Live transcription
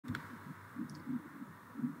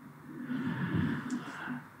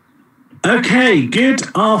Okay, good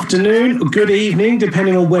afternoon, or good evening,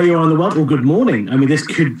 depending on where you are in the world, or good morning. I mean, this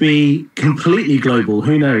could be completely global.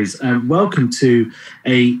 Who knows? Welcome to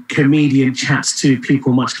a comedian chats to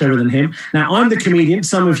people much cleverer than him. Now, I'm the comedian.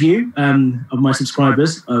 Some of you, of my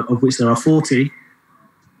subscribers, of which there are 40.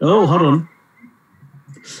 Oh, hold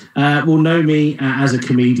on. Will know me as a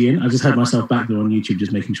comedian. I just heard myself back there on YouTube,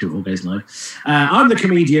 just making sure it all goes live. I'm the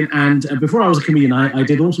comedian, and before I was a comedian, I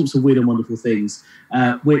did all sorts of weird and wonderful things,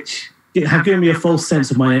 which have given me a false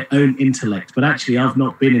sense of my own intellect. But actually, I've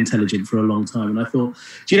not been intelligent for a long time. And I thought,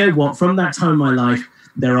 do you know what? From that time in my life,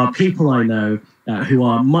 there are people I know who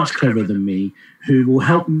are much cleverer than me, who will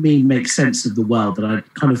help me make sense of the world that I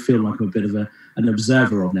kind of feel like I'm a bit of an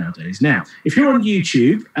observer of nowadays. Now, if you're on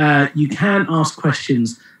YouTube, you can ask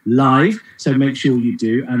questions live, so make sure you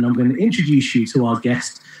do. And I'm going to introduce you to our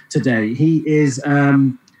guest today. He is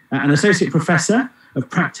an associate professor of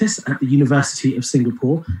practice at the University of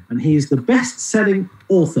Singapore, and he is the best-selling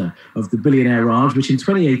author of The Billionaire Raj, which in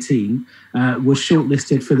 2018 was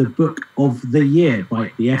shortlisted for the Book of the Year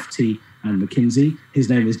by the FT and McKinsey. His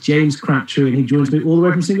name is James Crabtree, and he joins me all the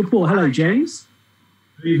way from Singapore. Hello, James.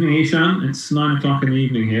 Good evening, Ishan. It's 9 o'clock in the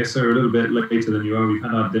evening here, so we're a little bit later than you are. We've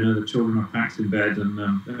had our dinner, the children are packed in bed, and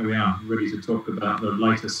there we are, ready to talk about the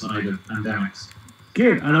lighter side of pandemics.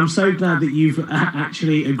 Good, and I'm so glad that you've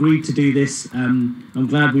actually agreed to do this. I'm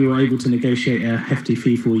glad we were able to negotiate a hefty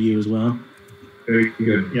fee for you as well. Very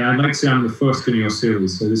good. Yeah, I'd like to say I'm the first in your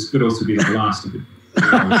series, so this could also be the last of it.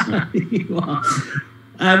 You are.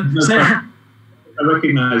 I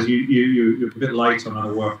recognise you're a bit light on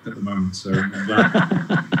other work at the moment, so I'm glad.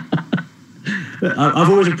 I've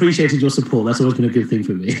always appreciated your support. That's always been a good thing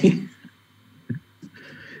for me.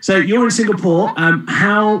 So you're in Singapore.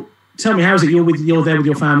 Tell me, how is it you're there with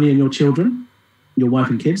your family and your children, your wife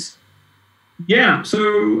and kids? Yeah, so,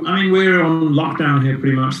 I mean, we're on lockdown here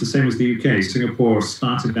pretty much the same as the UK. Singapore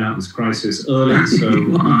started out this crisis early,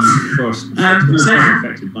 so first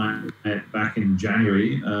affected back in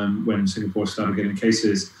January when Singapore started getting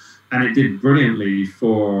cases. And it did brilliantly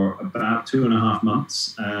for about 2.5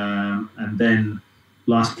 months. And then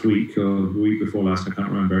last week, or the week before last, I can't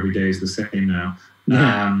remember, every day is the same now.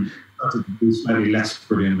 Started to do slightly less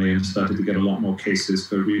brilliantly and started to get a lot more cases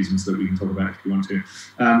for reasons that we can talk about if you want to.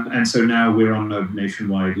 And so now we're on a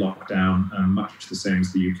nationwide lockdown, much the same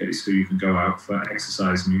as the UK. So you can go out for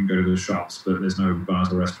exercise and you can go to the shops, but there's no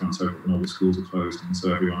bars or restaurants open, all the schools are closed. And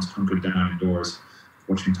so everyone's hunkered down indoors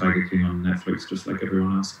watching Tiger King on Netflix, just like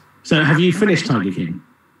everyone else. So have you finished Tiger King?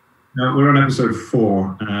 No, we're on episode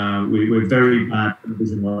 4. We're very bad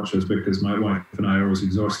television watchers because my wife and I are always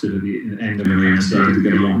exhausted at the end of it and started to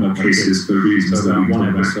get a lot more cases for reasons that we one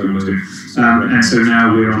episode. And so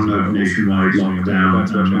now we're on a nationwide lockdown,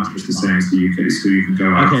 much the same as the UK, so you can go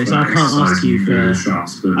out. Okay, so I can't ask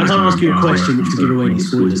you a question which will give away any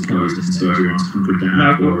spoilers. So everyone's hunkered down.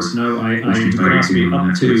 No, you can ask me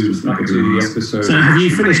up to the episode. So have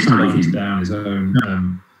you finished Tiger King? Down his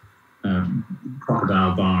own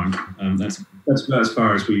crocodile barn. That's as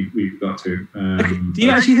far as we've got to. Do you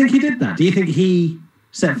actually think he did that? Do you think he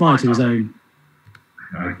set fire to his own?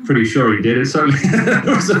 I'm pretty sure he did. It certainly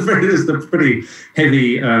there's a pretty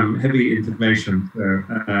heavy information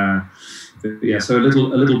there. Yeah, so a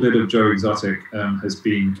little bit of Joe Exotic has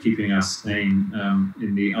been keeping us sane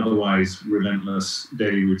in the otherwise relentless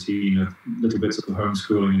daily routine of little bits of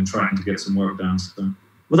homeschooling and trying to get some work done. So.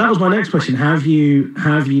 Well, that was my next question. How have you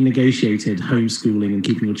negotiated homeschooling and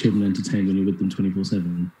keeping your children entertained when you're with them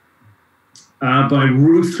 24/7? By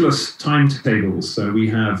ruthless timetables. So we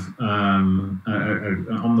have on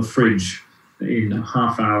the fridge in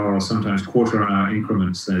half-hour or sometimes quarter-hour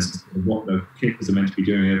increments, there's what the kids are meant to be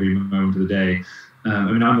doing every moment of the day.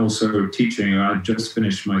 I'm also teaching. I just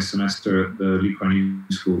finished my semester at the Lee Kuan Yew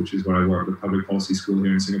School, which is where I work, the public policy school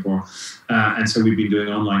here in Singapore. And so we've been doing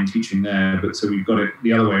online teaching there. But so we've got it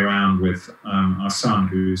the other way around with our son,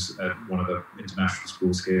 who's at one of the international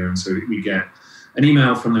schools here. And so we get an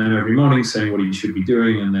email from them every morning saying what he should be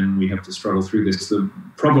doing, and then we have to struggle through this. The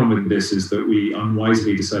problem with this is that we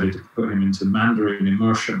unwisely decided to put him into Mandarin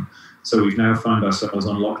immersion. So we've now found ourselves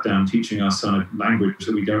on lockdown teaching our son a language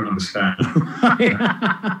that we don't understand.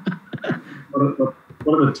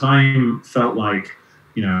 What at the time felt like,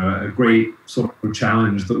 a great sort of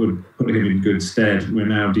challenge that would put him in good stead, we're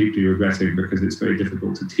now deeply regretting because it's very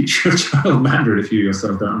difficult to teach your child Mandarin if you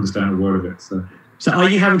yourself don't understand a word of it. So are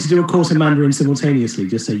you having to do a course in Mandarin simultaneously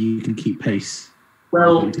just so you can keep pace?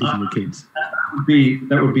 Well, teaching the kids?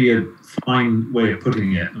 That would be a fine way of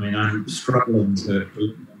putting it. I mean, I'm struggling to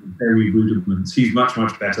very rudiments. He's much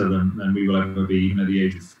better than we will ever be, even at the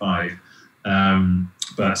age of 5.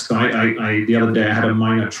 But so I the other day I had a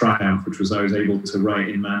minor triumph, which was I was able to write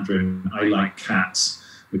in Mandarin, "I like cats,"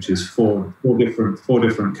 which is four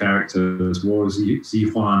different characters: War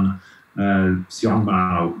Zihuan, Xiong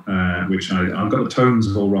Mao, which I've got the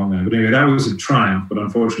tones all wrong there. But anyway, that was a triumph, but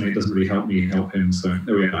unfortunately it doesn't really help me help him, so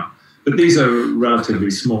there we are. But these are relatively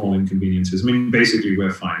small inconveniences. I mean, basically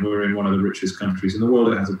we're fine. We're in one of the richest countries in the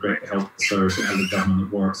world. It has a great health service. It has a government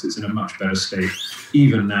that works. It's in a much better state.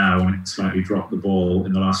 Even now, when it slightly dropped the ball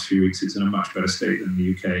in the last few weeks, it's in a much better state than the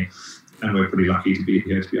UK. And we're pretty lucky to be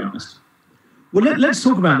here, to be honest. Well, let's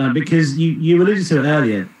talk about that, because you alluded to it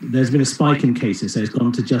earlier. There's been a spike in cases, so it's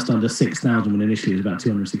gone to just under 6,000 when initially it was about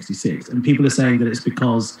 266. And people are saying that it's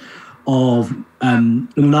because of, in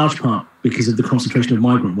large part, because of the concentration of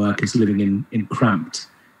migrant workers living in cramped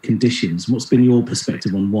conditions. What's been your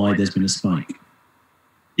perspective on why there's been a spike?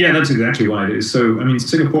 Yeah, that's exactly why it is. So, I mean,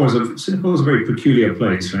 Singapore is a very peculiar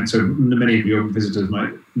place, right? So many of your visitors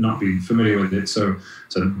might not be familiar with it. So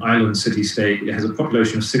it's an island city-state. It has a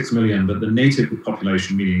population of 6 million, but the native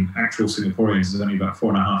population, meaning actual Singaporeans, is only about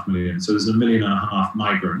 4.5 million. So there's 1.5 million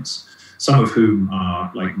migrants, some of whom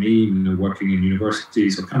are like me, working in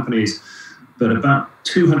universities or companies. But about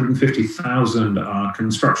 250,000 are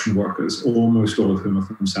construction workers, almost all of whom are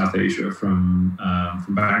from South Asia, from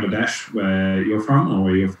Bangladesh, where you're from, or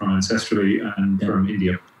where you're from ancestrally, and from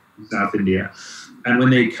India, South India. And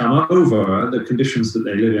when they come over, the conditions that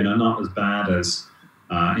they live in are not as bad as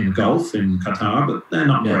in the Gulf, in Qatar, but they're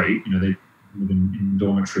not great. They live in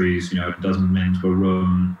dormitories, a dozen men to a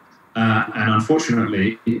room. And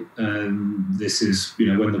unfortunately, this is,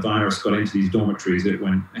 when the virus got into these dormitories, it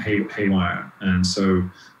went haywire. And so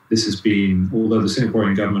this has been, although the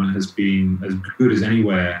Singaporean government has been as good as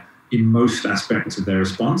anywhere in most aspects of their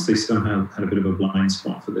response, they somehow had a bit of a blind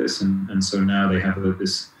spot for this. And so now they have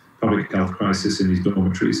this public health crisis in these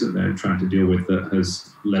dormitories that they're trying to deal with that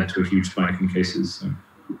has led to a huge spike in cases. So.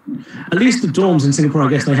 At least the dorms in Singapore, I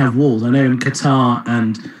guess they have walls. I know in Qatar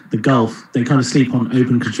and the Gulf, they kind of sleep on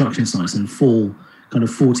open construction sites and fall kind of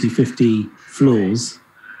 40, 50 floors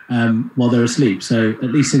while they're asleep. So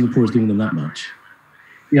at least Singapore is giving them that much.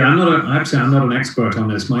 Yeah, I have to say I'm not an expert on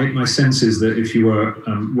this. My sense is that if you were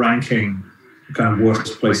ranking kind of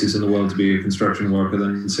worst places in the world to be a construction worker,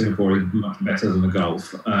 then Singapore is much better than the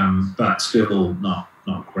Gulf, but still not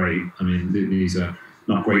great. I mean, these are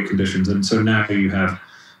not great conditions. And so now you have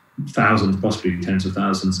thousands, possibly tens of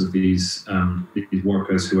thousands of these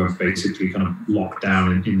workers who are basically kind of locked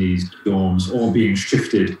down in these dorms, or being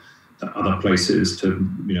shifted to other places, to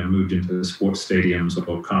moved into sports stadiums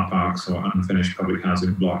or car parks or unfinished public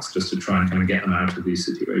housing blocks, just to try and kind of get them out of these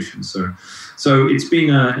situations. So it's been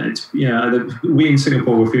we in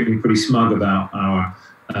Singapore were feeling pretty smug about our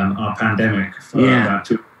pandemic for about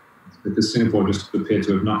 2 because Singapore just appeared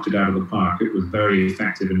to have knocked it out of the park. It was very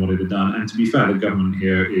effective in what it had done, and to be fair, the government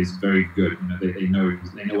here is very good. They know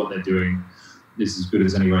what they're doing. This is as good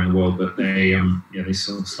as anywhere in the world, but they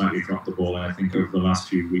sort of slightly dropped the ball, I think, over the last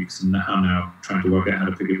few weeks, and are now trying to work out how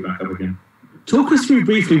to pick it back up again. Talk us through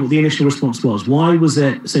briefly what the initial response was. Why was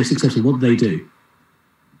it so successful? What did they do?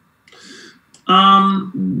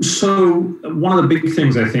 So one of the big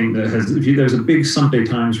things I think that there's a big Sunday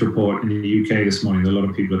Times report in the UK this morning that a lot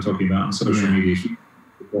of people are talking about on social media,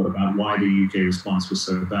 report about why the UK response was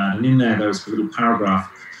so bad. And in there was a little paragraph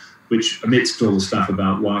which, amidst all the stuff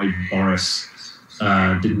about why Boris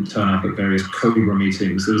didn't turn up at various Cobra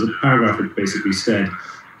meetings, there was a paragraph which basically said,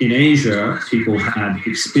 in Asia, people had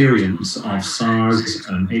experience of SARS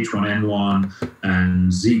and H1N1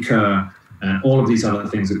 and Zika and all of these other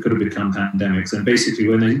things that could have become pandemics. And basically,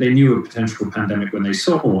 when they knew a potential pandemic when they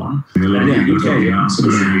saw one, in the UK,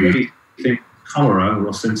 I think cholera,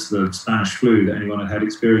 or since the Spanish flu that anyone had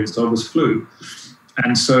experience of, was flu.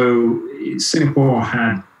 And so Singapore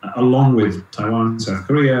had, along with Taiwan, South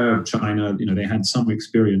Korea, China, they had some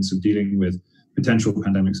experience of dealing with potential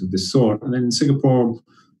pandemics of this sort. And then in Singapore,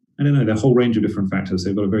 I don't know, there are a whole range of different factors.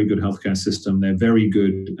 They've got a very good healthcare system. They're very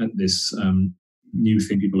good at this new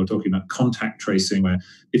thing people are talking about, contact tracing, where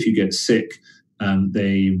if you get sick,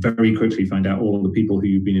 they very quickly find out all of the people who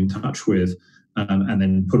you've been in touch with, and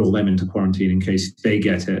then put all them into quarantine in case they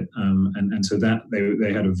get it. And so that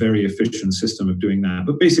they had a very efficient system of doing that.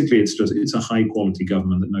 But basically, it's a high quality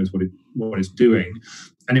government that knows what it's doing,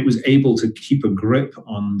 and it was able to keep a grip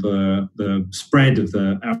on the spread of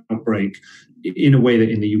the outbreak in a way that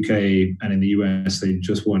in the UK and in the US they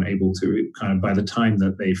just weren't able to. Kind of by the time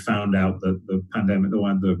that they found out that the pandemic,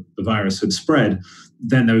 the virus had spread,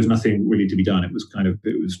 then there was nothing really to be done. It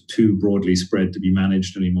was too broadly spread to be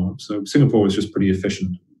managed anymore. So Singapore was just pretty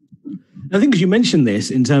efficient. I think, as you mentioned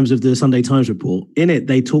this in terms of the Sunday Times report, in it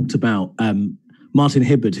they talked about Martin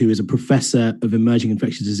Hibbard, who is a professor of emerging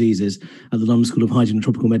infectious diseases at the London School of Hygiene and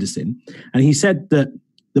Tropical Medicine. And he said that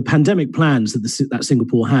the pandemic plans that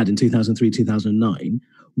Singapore had in 2003, 2009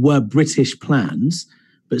 were British plans,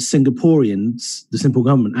 but Singaporeans, the Singapore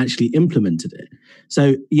government, actually implemented it.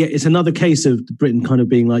 So yeah, it's another case of Britain kind of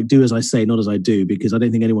being like, do as I say, not as I do, because I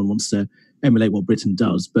don't think anyone wants to emulate what Britain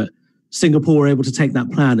does. But Singapore were able to take that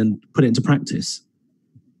plan and put it into practice.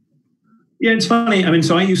 Yeah, it's funny. I mean,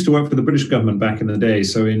 so I used to work for the British government back in the day.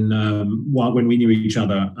 So when we knew each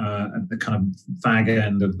other at the kind of fag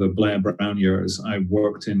end of the Blair-Brown years, I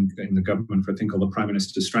worked in the government for a thing called the Prime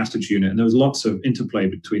Minister's Strategy Unit. And there was lots of interplay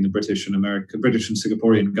between the British and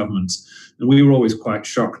Singaporean governments. And we were always quite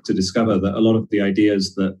shocked to discover that a lot of the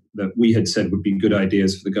ideas that we had said would be good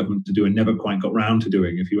ideas for the government to do and never quite got round to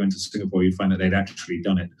doing. If you went to Singapore, you'd find that they'd actually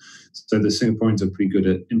done it. So the Singaporeans are pretty good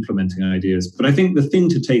at implementing ideas. But I think the thing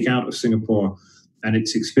to take out of Singapore and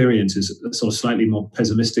its experience is a sort of slightly more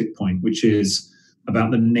pessimistic point, which is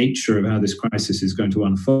about the nature of how this crisis is going to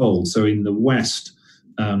unfold. So in the West,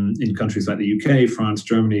 in countries like the UK, France,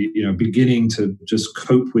 Germany, beginning to just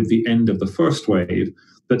cope with the end of the first wave.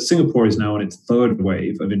 But Singapore is now on its third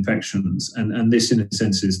wave of infections. And this, in a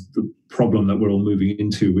sense, is the problem that we're all moving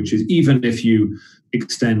into, which is even if you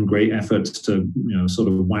extend great efforts to, sort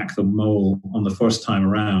of whack the mole on the first time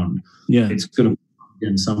around, it's going to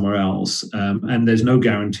begin somewhere else. And there's no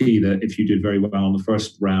guarantee that if you did very well on the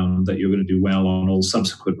first round, that you're going to do well on all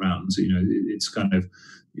subsequent rounds. It's kind of,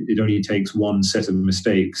 it only takes one set of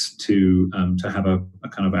mistakes to have a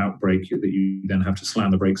kind of outbreak that you then have to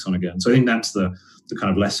slam the brakes on again. So I think that's the kind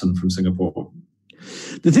of lesson from Singapore.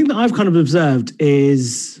 The thing that I've kind of observed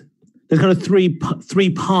is there's kind of three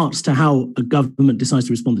parts to how a government decides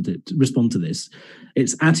to respond to this.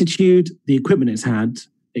 Its attitude, the equipment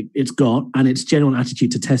it's got, and its general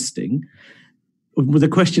attitude to testing. The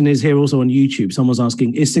question is here also on YouTube, someone's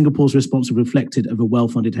asking, is Singapore's response reflected of a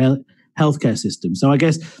well-funded healthcare system? So I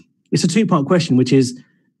guess it's a two-part question, which is,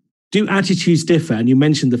 do attitudes differ? And you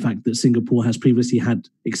mentioned the fact that Singapore has previously had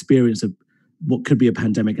experience of what could be a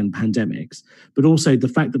pandemic and pandemics, but also the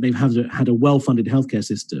fact that they've had a well-funded healthcare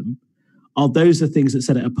system. Are those the things that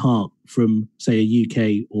set it apart from, say, a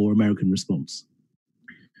UK or American response?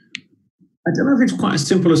 I don't know if it's quite as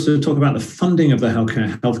simple as to talk about the funding of the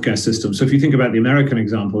healthcare system. So if you think about the American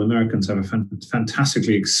example, Americans have a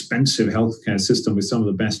fantastically expensive healthcare system with some of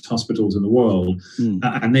the best hospitals in the world,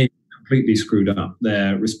 and they completely screwed up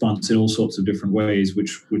their response in all sorts of different ways,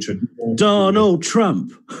 which are Donald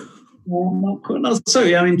Trump. Well, not so.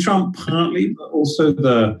 Yeah, I mean, Trump partly, but also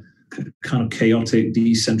the kind of chaotic,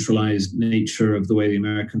 decentralized nature of the way the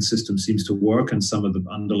American system seems to work and some of the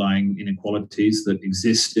underlying inequalities that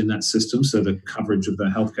exist in that system. So the coverage of the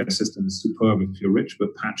healthcare system is superb if you're rich,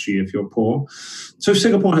 but patchy if you're poor. So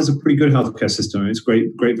Singapore has a pretty good healthcare system. It's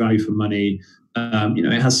great value for money.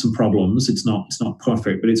 It has some problems. It's not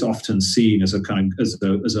perfect, but it's often seen as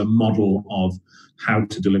as a model of how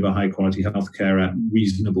to deliver high quality healthcare at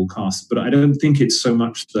reasonable cost. But I don't think it's so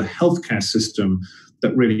much the healthcare system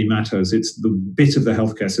that really matters. It's the bit of the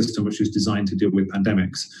healthcare system which is designed to deal with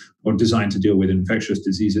pandemics or designed to deal with infectious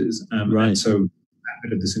diseases. Right. And so that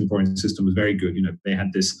bit of the Singaporean system was very good. They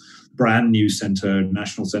had this brand new center,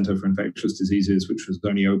 National Center for Infectious Diseases, which was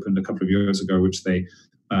only opened a couple of years ago, which they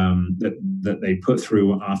that they put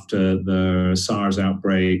through after the SARS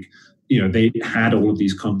outbreak. They had all of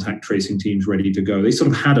these contact tracing teams ready to go. They sort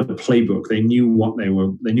of had a playbook. They knew what they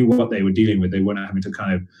were dealing with. They weren't having to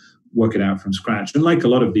kind of work it out from scratch. And like a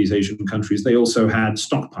lot of these Asian countries, they also had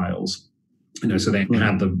stockpiles. So they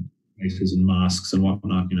had the faces and masks and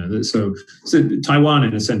whatnot. So Taiwan,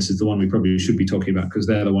 in a sense, is the one we probably should be talking about because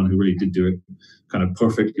they're the one who really did do it kind of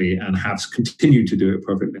perfectly and have continued to do it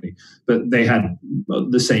perfectly. But they had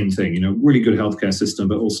the same thing. Really good healthcare system,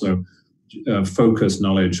 but also focused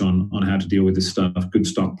knowledge on how to deal with this stuff. Good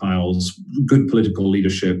stockpiles, good political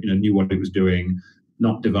leadership. Knew what it was doing.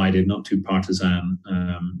 Not divided, not too partisan,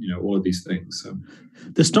 all of these things. So,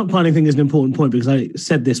 the stockpiling thing is an important point because I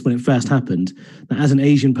said this when it first happened, that as an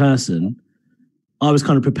Asian person, I was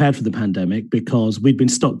kind of prepared for the pandemic because we'd been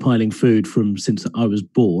stockpiling food since I was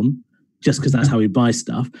born, just because that's how we buy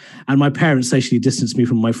stuff. And my parents socially distanced me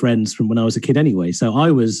from my friends from when I was a kid anyway. So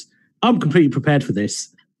I'm completely prepared for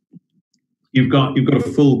this. You've got a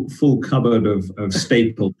full cupboard of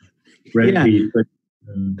staples, ready.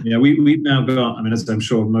 We've now got, as I'm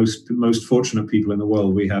sure most fortunate people in the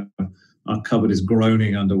world, we have, our cupboard is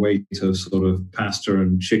groaning under weight of sort of pasta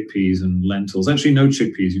and chickpeas and lentils. Actually, no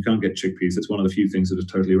chickpeas. You can't get chickpeas. It's one of the few things that have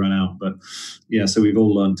totally run out. But yeah, so we've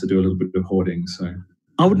all learned to do a little bit of hoarding. So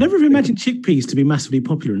I would never have imagined chickpeas to be massively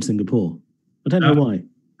popular in Singapore. I don't know why.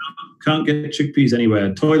 Can't get chickpeas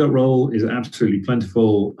anywhere. Toilet roll is absolutely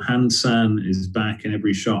plentiful. Hand san is back in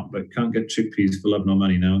every shop, but can't get chickpeas for love nor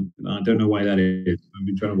money now. I don't know why that is. I've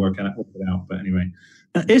been trying to work it out, but anyway.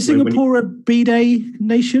 Is Singapore a B-Day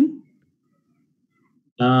nation?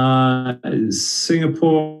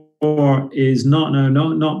 Singapore is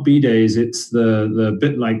not B-Days. It's the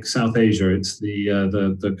bit like South Asia. It's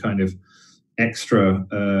the kind of extra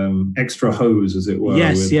hose, as it were,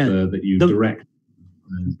 that you direct.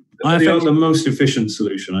 The most efficient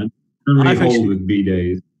solution. I don't really hold with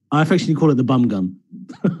B-Days. I affectionately call it the bum gun.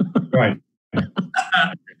 Right.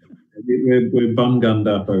 We're bum gunned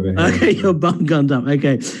up over here. Okay, you're bum gunned up.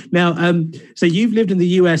 Okay. Now, so you've lived in the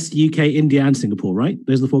US, UK, India, and Singapore, right?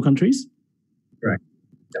 Those are the 4 countries? Right.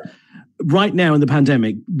 Yeah. Right now in the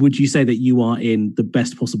pandemic, would you say that you are in the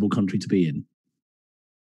best possible country to be in?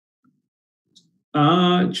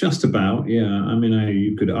 Just about, yeah. I mean,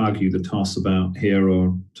 you could argue the toss about here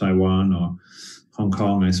or Taiwan or Hong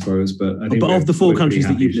Kong, I suppose, but I think. But of the 4 countries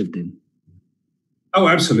that you've lived in. Oh,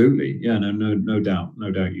 absolutely, yeah. No doubt.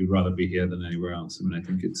 You'd rather be here than anywhere else. I mean, I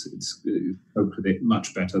think it's hopefully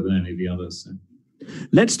much better than any of the others. So.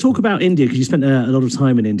 Let's talk about India because you spent a lot of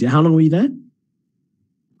time in India. How long were you there?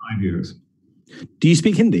 5 years. Do you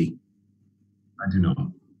speak Hindi? I do not.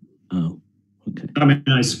 Oh. Okay. I mean,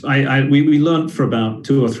 we learned for about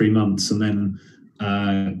 2 or 3 months, and then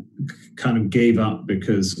kind of gave up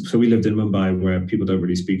because we lived in Mumbai where people don't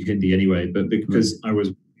really speak Hindi anyway. But because I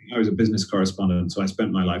was a business correspondent, so I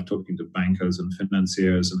spent my life talking to bankers and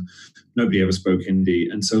financiers, and nobody ever spoke Hindi.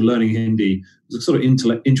 And so learning Hindi was a sort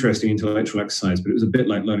of interesting intellectual exercise, but it was a bit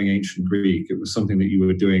like learning ancient Greek. It was something that you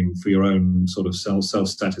were doing for your own sort of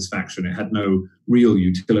self-satisfaction. It had no real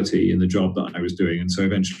utility in the job that I was doing. And so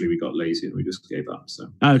eventually we got lazy and we just gave up.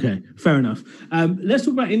 So okay, fair enough. Let's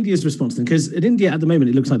talk about India's response then, because in India at the moment,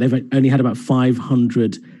 it looks like they've only had about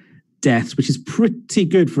 500 deaths, which is pretty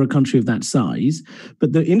good for a country of that size.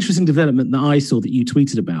 But the interesting development that I saw that you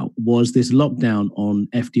tweeted about was this lockdown on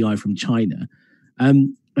FDI from China.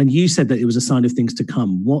 And you said that it was a sign of things to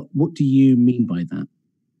come. What do you mean by that?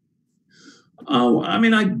 Oh, I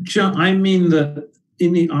mean, I mean that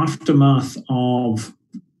in the aftermath of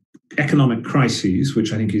economic crises,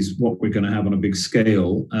 which I think is what we're going to have on a big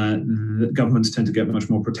scale, the governments tend to get much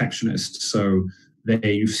more protectionist. So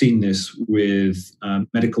you've seen this with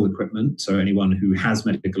medical equipment. So anyone who has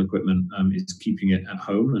medical equipment is keeping it at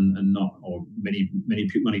home, and not, or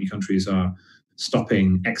many countries are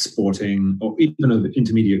stopping exporting or even of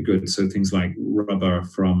intermediate goods. So things like rubber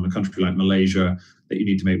from a country like Malaysia, that you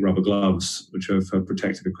need to make rubber gloves, which are for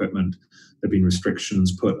protective equipment. There have been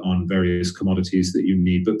restrictions put on various commodities that you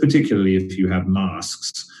need, but particularly if you have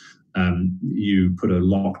masks, you put a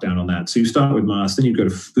lockdown on that. So you start with masks, then you go to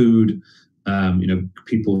food.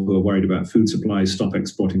 People who are worried about food supplies stop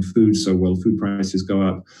exporting food, so food prices go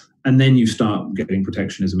up, and then you start getting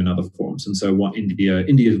protectionism in other forms. And so what India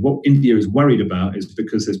is worried about is,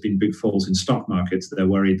 because there's been big falls in stock markets, they're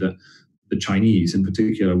worried that the Chinese in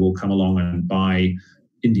particular will come along and buy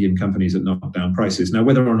Indian companies at knockdown prices. Now,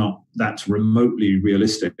 whether or not that's remotely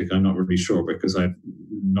realistic, I'm not really sure, because I've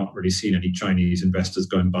not really seen any Chinese investors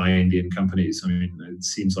go and buy Indian companies. I mean, it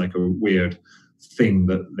seems like a weird thing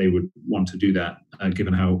that they would want to do that,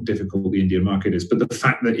 given how difficult the Indian market is. But the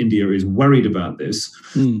fact that India is worried about this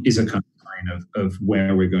is a kind of sign of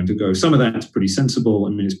where we're going to go. Some of that's pretty sensible. I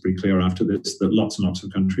mean, it's pretty clear after this that lots and lots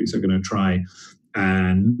of countries are going to try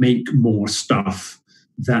and make more stuff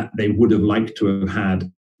that they would have liked to have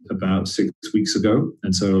had about 6 weeks ago.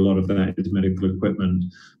 And so a lot of that is medical equipment.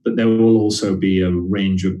 But there will also be a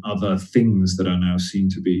range of other things that are now seen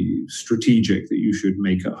to be strategic that you should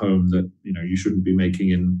make at home, that you shouldn't be making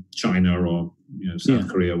in China or South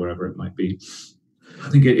Korea, wherever it might be. I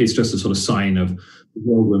think it's just a sort of sign of the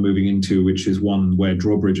world we're moving into, which is one where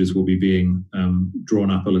drawbridges will be being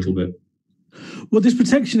drawn up a little bit. Well, this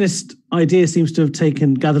protectionist idea seems to have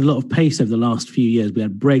gathered a lot of pace over the last few years. We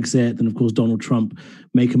had Brexit, and of course Donald Trump,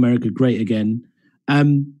 Make America Great Again.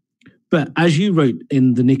 But as you wrote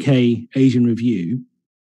in the Nikkei Asian Review,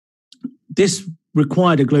 this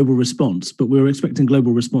required a global response, but we were expecting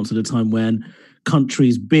global response at a time when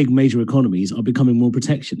countries, big major economies, are becoming more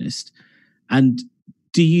protectionist. And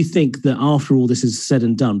do you think that after all this is said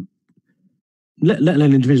and done, let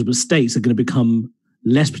alone individuals, but states are going to become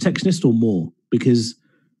less protectionist or more? Because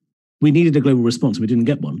we needed a global response and we didn't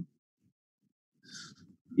get one.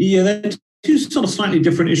 Yeah, they're two sort of slightly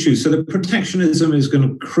different issues. So the protectionism is going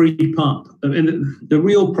to creep up. And the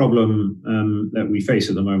real problem that we face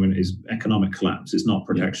at the moment is economic collapse. It's not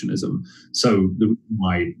protectionism. So the reason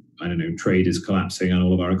why, trade is collapsing and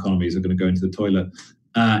all of our economies are going to go into the toilet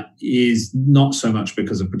is not so much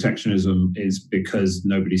because of protectionism, is because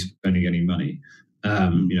nobody's spending any money.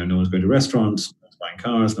 No one's going to restaurants, no one's buying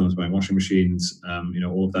cars, no one's buying washing machines.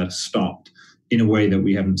 All of that has stopped in a way that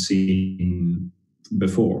we haven't seen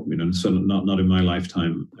before. So not in my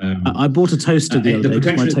lifetime. I bought a toaster the other day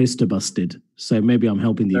because my toaster busted. So maybe I'm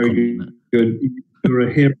helping the economy. Good. You're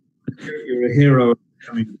a hero. You're a hero.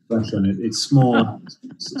 Coming to question. It's small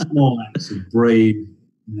acts of brave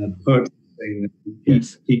purchasing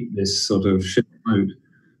that keep this sort of ship afloat.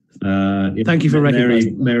 Thank you for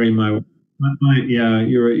recognizing that. Mary,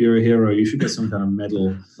 you're a hero. You should get some kind of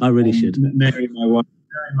medal. I really should. Mary,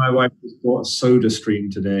 my wife just bought a soda stream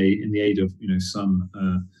today in the aid of some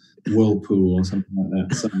whirlpool or something like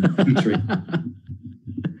that. Some featuring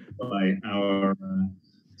by our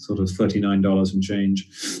sort of $39 and change.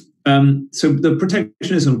 So the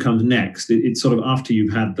protectionism comes next. It's sort of after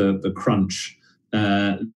you've had the crunch.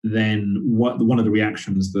 Then one of the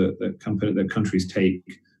reactions that countries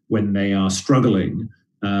take when they are struggling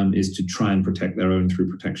is to try and protect their own through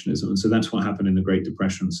protectionism. And so that's what happened in the Great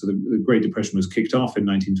Depression. So the Great Depression was kicked off in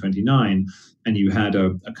 1929, and you had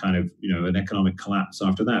a kind of an economic collapse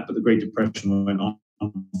after that. But the Great Depression went on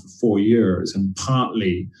for 4 years, and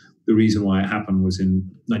partly the reason why it happened was in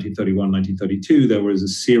 1931, 1932, there was a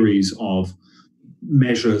series of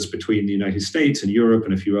measures between the United States and Europe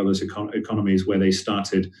and a few other economies where they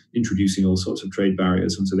started introducing all sorts of trade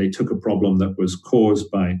barriers. And so they took a problem that was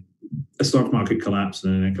caused by a stock market collapse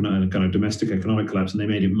and a kind of domestic economic collapse, and they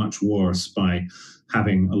made it much worse by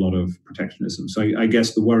having a lot of protectionism. So I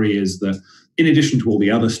guess the worry is that in addition to all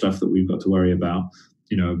the other stuff that we've got to worry about,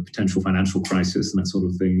 potential financial crisis and that sort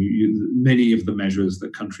of thing, many of the measures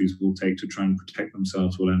that countries will take to try and protect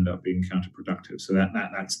themselves will end up being counterproductive. So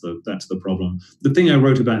that's the problem. The thing I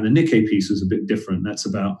wrote about in the Nikkei piece is a bit different. That's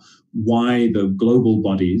about why the global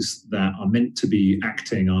bodies that are meant to be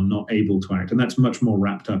acting are not able to act. And that's much more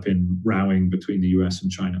wrapped up in rowing between the US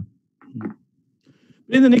and China.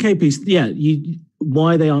 In the Nikkei piece,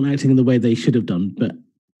 why they aren't acting in the way they should have done. But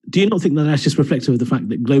do you not think that that's just reflective of the fact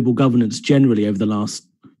that global governance generally over the last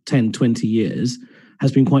 10, 20 years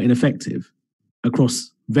has been quite ineffective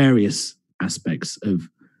across various aspects of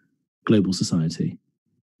global society?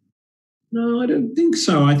 No, I don't think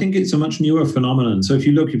so. I think it's a much newer phenomenon. So if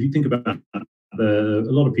you think about a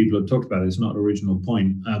lot of people have talked about it, it's not an original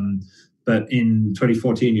point. But in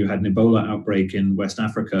 2014, you had an Ebola outbreak in West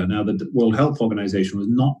Africa. Now, the World Health Organization was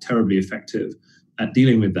not terribly effective at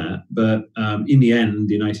dealing with that. But in the end,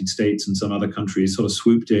 the United States and some other countries sort of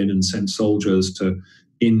swooped in and sent soldiers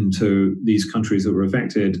into these countries that were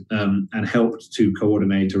affected and helped to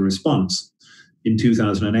coordinate a response. In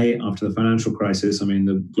 2008, after the financial crisis,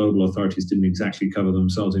 the global authorities didn't exactly cover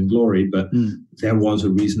themselves in glory, but there was a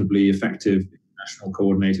reasonably effective national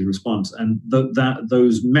coordinated response. And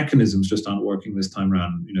those mechanisms just aren't working this time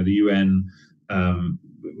around. The UN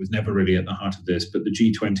was never really at the heart of this, but the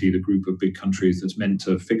G20, the group of big countries that's meant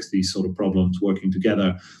to fix these sort of problems, working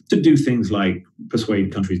together to do things like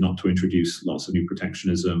persuade countries not to introduce lots of new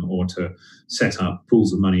protectionism or to set up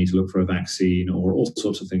pools of money to look for a vaccine or all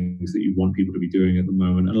sorts of things that you want people to be doing at the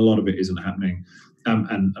moment. And a lot of it isn't happening.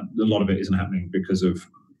 And a lot of it isn't happening because of,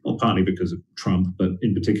 well, partly because of Trump, but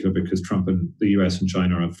in particular because Trump and the US and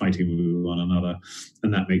China are fighting with one another,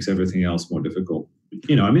 and that makes everything else more difficult.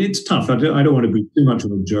 It's tough. I don't want to be too much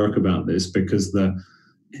of a jerk about this because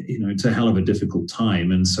it's a hell of a difficult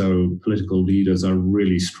time, and so political leaders are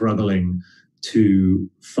really struggling to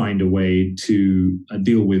find a way to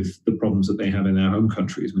deal with the problems that they have in their home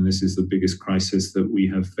countries. This is the biggest crisis that we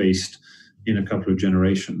have faced in a couple of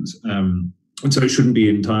generations. And so it shouldn't be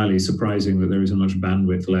entirely surprising that there isn't much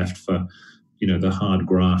bandwidth left for, the hard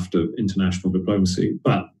graft of international diplomacy.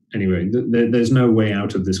 But anyway, there's no way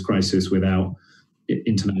out of this crisis without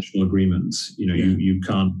international agreements. You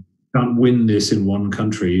can't win this in one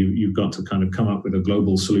country. You've got to kind of come up with a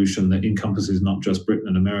global solution that encompasses not just Britain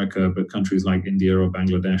and America, but countries like India or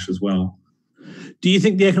Bangladesh as well. Do you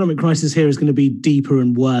think the economic crisis here is going to be deeper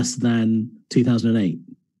and worse than 2008?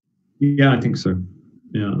 Yeah, I think so.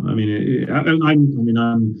 Yeah,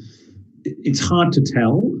 it's hard to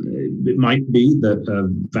tell. It might be that a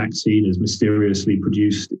vaccine is mysteriously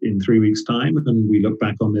produced in 3 weeks' time, and we look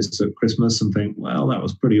back on this at Christmas and think, well, that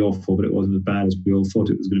was pretty awful, but it wasn't as bad as we all thought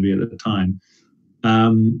it was going to be at the time.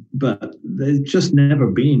 But there's just never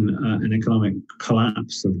been an economic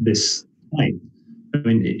collapse of this type.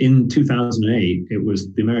 In 2008, it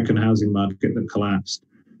was the American housing market that collapsed,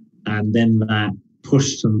 and then that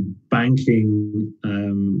pushed some banking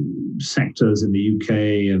sectors in the UK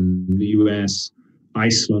and the US,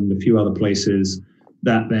 Iceland, a few other places,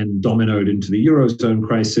 that then dominoed into the Eurozone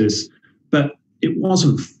crisis. But, it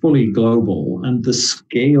wasn't fully global, and the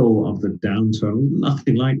scale of the downturn was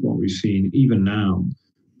nothing like what we've seen even now.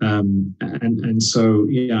 And so,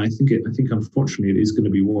 yeah, I think unfortunately it is going to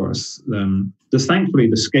be worse. There's thankfully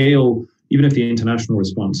the scale, even if the international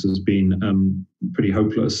response has been pretty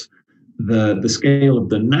hopeless, the scale of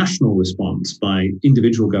the national response by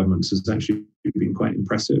individual governments has actually been quite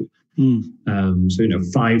impressive. So,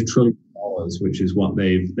 $5 trillion, which is what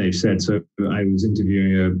they've said. So I was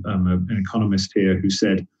interviewing an economist here who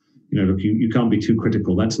said, look, you can't be too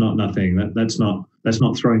critical. That's not nothing. That's not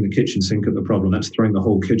throwing the kitchen sink at the problem. That's throwing the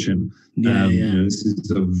whole kitchen. This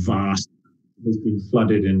is a vast, has been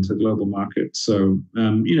flooded into global markets. So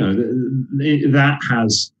that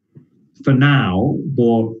has, for now,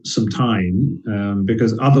 bought some time,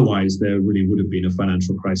 because otherwise there really would have been a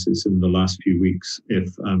financial crisis in the last few weeks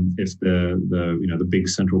if the big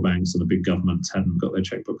central banks and the big governments hadn't got their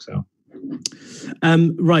checkbooks out.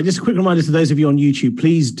 Right, just a quick reminder to those of you on YouTube,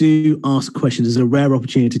 please do ask questions. It's a rare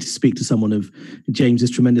opportunity to speak to someone of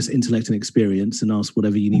James's tremendous intellect and experience and ask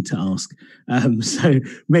whatever you need to ask. So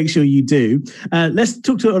make sure you do. Let's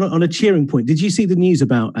talk on a cheering point. Did you see the news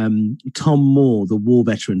about Tom Moore, the war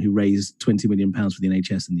veteran who raised £20 million for the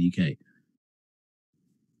NHS in the UK?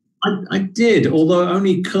 I did, although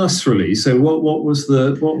only cursorily. So what was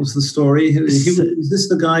the story? Is this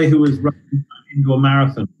the guy who was running into a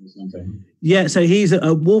marathon or something? Yeah, so he's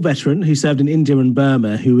a war veteran who served in India and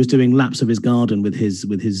Burma, who was doing laps of his garden with his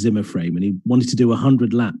Zimmer frame, and he wanted to do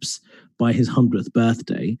 100 laps by his 100th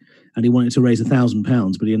birthday, and he wanted to raise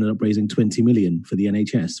 £1,000, but he ended up raising 20 million for the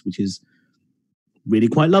NHS, which is really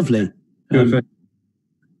quite lovely. For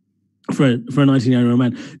a 19-year-old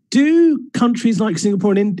man. Do countries like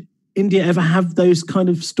Singapore and India ever have those kind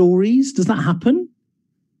of stories? Does that happen?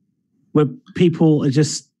 Where people are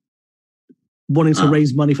just wanting to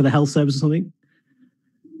raise money for the health service or something?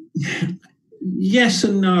 Yes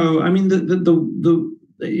and no. I mean,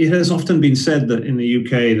 it has often been said that in the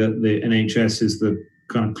UK that the NHS is the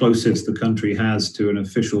kind of closest the country has to an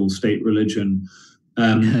official state religion.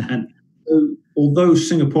 And although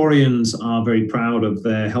Singaporeans are very proud of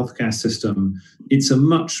their healthcare system, it's a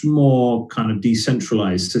much more kind of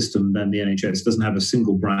decentralized system than the NHS. It doesn't have a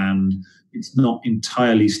single brand. It's not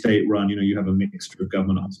entirely state-run. You have a mixture of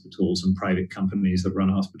government hospitals and private companies that run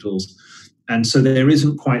hospitals. And so there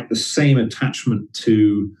isn't quite the same attachment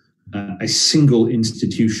to a single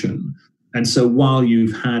institution. And so while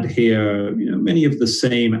you've had here, many of the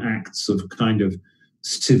same acts of kind of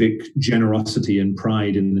civic generosity and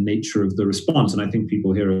pride in the nature of the response, and I think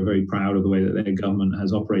people here are very proud of the way that their government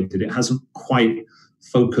has operated, it hasn't quite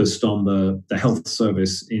focused on the health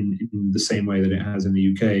service in the same way that it has in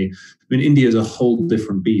the UK. I mean, India is a whole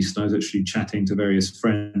different beast. I was actually chatting to various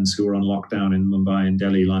friends who were on lockdown in Mumbai and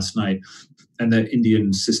Delhi last night, and the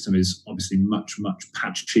Indian system is obviously much, much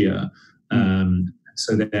patchier.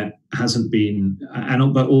 So there hasn't been,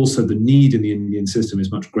 but also the need in the Indian system is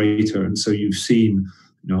much greater. And so you've seen,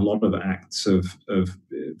 a lot of acts of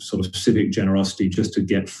sort of civic generosity just to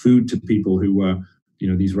get food to people who were,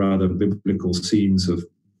 these rather biblical scenes of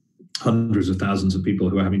hundreds of thousands of people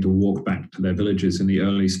who are having to walk back to their villages in the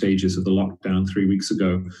early stages of the lockdown 3 weeks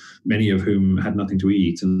ago, many of whom had nothing to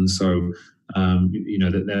eat. And so,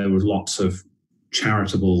 that there was lots of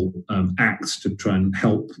charitable acts to try and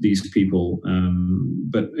help these people,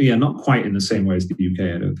 but not quite in the same way as the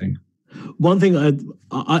UK, I don't think. One thing I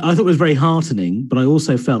thought was very heartening, but I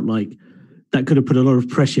also felt like that could have put a lot of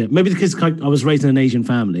pressure, maybe because I was raised in an Asian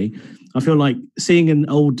family. I feel like seeing an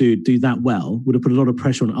old dude do that well would have put a lot of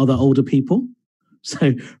pressure on other older people.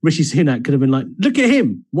 So Rishi Sunak could have been like, look at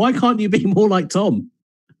him, why can't you be more like Tom?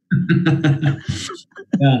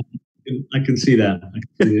 Yeah, I can see that.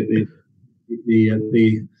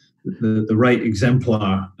 The right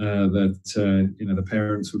exemplar that the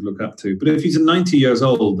parents would look up to. But if he's 90 years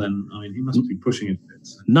old, then he must be pushing it.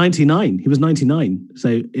 99. He was 99.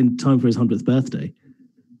 So in time for his 100th birthday.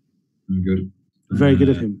 Good. Very good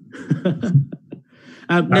of him.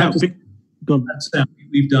 Now, go on.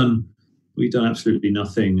 We've done absolutely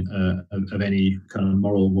nothing of any kind of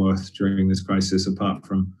moral worth during this crisis, apart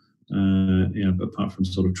from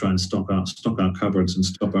sort of trying to stock our cupboards and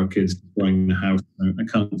stop our kids destroying the house. I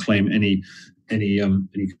can't claim any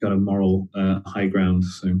kind of moral high ground.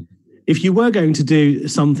 So, if you were going to do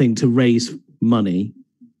something to raise money,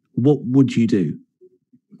 what would you do?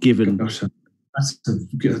 Given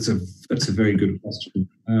that's a very good question.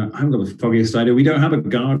 I haven't got the foggiest idea. We don't have a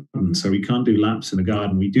garden, so we can't do laps in the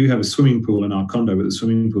garden. We do have a swimming pool in our condo, but the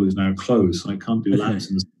swimming pool is now closed, so I can't do laps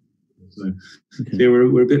in the. So,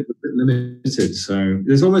 we're a bit limited. So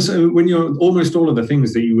there's almost, when you're almost all of the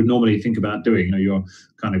things that you would normally think about doing, your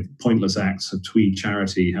kind of pointless acts of twee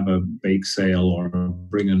charity, have a bake sale or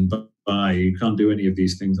bring and buy. You can't do any of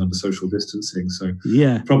these things under social distancing. So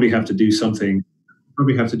probably have to do something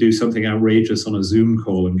outrageous on a Zoom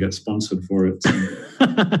call and get sponsored for it.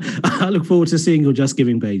 I look forward to seeing your Just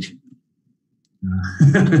Giving page.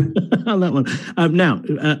 On that one. Now,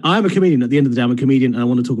 I'm a comedian. At the end of the day, I'm a comedian, and I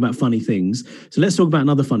want to talk about funny things. So let's talk about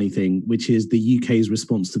another funny thing, which is the UK's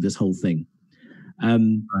response to this whole thing,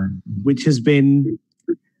 which has been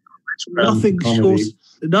nothing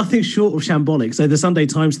short of shambolic. So the Sunday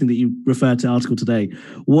Times thing that you referred to, article today,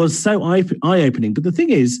 was so eye-opening. But the thing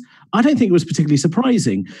is, I don't think it was particularly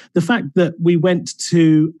surprising. The fact that we went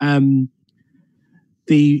to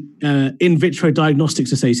the In Vitro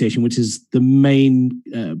Diagnostics Association, which is the main,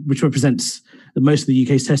 which represents most of the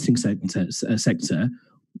UK's testing sector,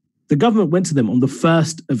 the government went to them on the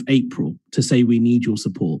 1st of April to say, we need your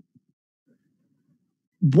support.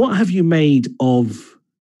 What have you made of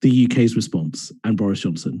the UK's response and Boris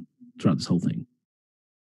Johnson throughout this whole thing?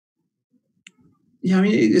 Yeah, I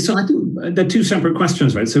mean, so I think they're two separate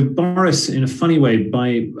questions, right? So Boris, in a funny way,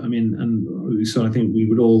 so I think we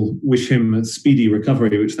would all wish him a speedy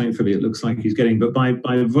recovery, which thankfully it looks like he's getting. But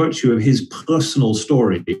by virtue of his personal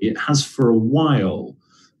story, it has for a while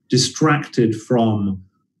distracted from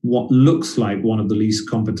what looks like one of the least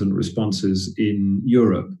competent responses in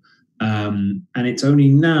Europe. And it's only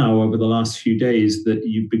now, over the last few days, that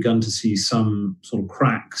you've begun to see some sort of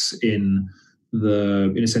cracks in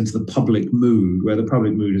a sense, the public mood, where the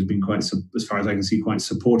public mood has been quite, as far as I can see, quite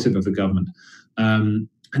supportive of the government. And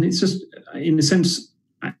it's just, in a sense,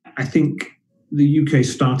 I think the UK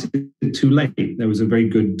started too late. There was a very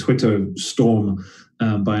good Twitter storm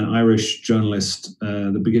by an Irish journalist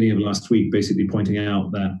the beginning of last week, basically pointing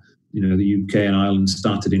out that the UK and Ireland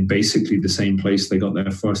started in basically the same place. They got their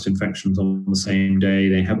first infections on the same day.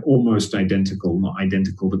 They have almost identical, not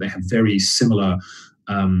identical, but they have very similar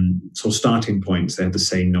sort of starting points. They have the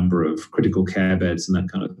same number of critical care beds and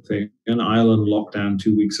that kind of thing. And Ireland locked down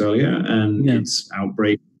 2 weeks earlier, and its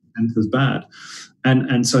outbreak isn't as bad.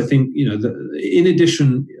 And so I think, in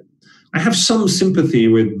addition, I have some sympathy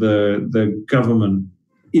with the government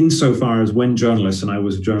insofar as when journalists, and I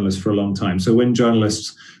was a journalist for a long time, so when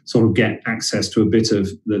journalists sort of get access to a bit of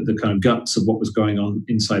the kind of guts of what was going on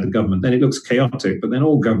inside the government, then it looks chaotic, but then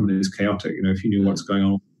all government is chaotic. If you knew what's going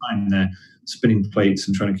on all the time, they're spinning plates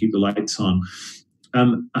and trying to keep the lights on.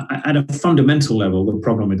 At a fundamental level, the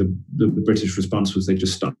problem with the British response was they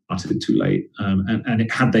just started too late. And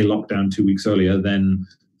had they locked down 2 weeks earlier, then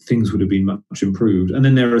things would have been much improved. And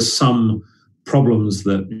then there are some problems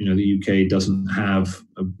that the UK doesn't have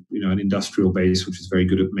an industrial base which is very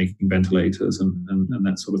good at making ventilators and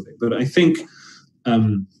that sort of thing. But I think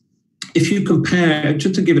if you compare,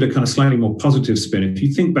 just to give it a kind of slightly more positive spin, if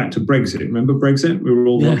you think back to Brexit, remember Brexit? We were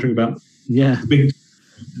all wondering about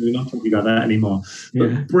we're not talking about that anymore.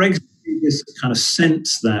 But Brexit, this kind of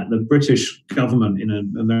sense that the British government, in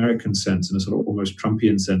an American sense, in a sort of almost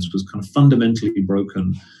Trumpian sense, was kind of fundamentally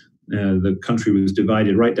broken. The country was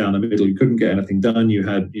divided right down the middle. You couldn't get anything done. You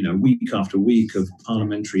had, week after week of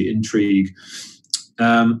parliamentary intrigue.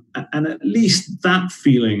 And at least that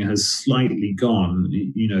feeling has slightly gone.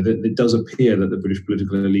 That it does appear that the British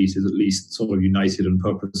political elite is at least sort of united and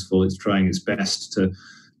purposeful. It's trying its best to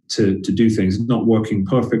do things. It's not working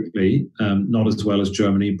perfectly, not as well as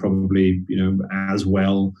Germany, probably, as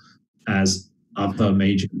well as other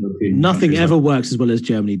major European Nothing countries. ever works as well as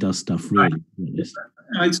Germany does stuff, really. Right.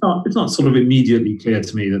 It's not sort of immediately clear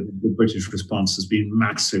to me that the British response has been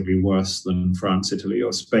massively worse than France, Italy,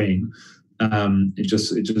 or Spain. It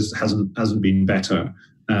just hasn't been better,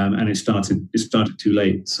 and it started too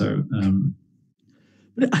late. So,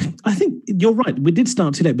 but I think you're right. We did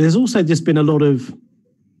start too late, but there's also just been a lot of,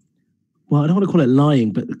 well, I don't want to call it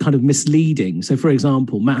lying, but kind of misleading. So, for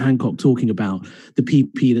example, Matt Hancock talking about the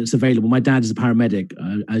PPE that's available. My dad is a paramedic,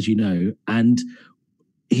 as you know, and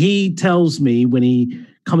he tells me when he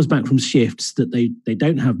comes back from shifts that they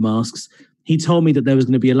don't have masks. He told me that there was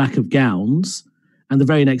going to be a lack of gowns, and the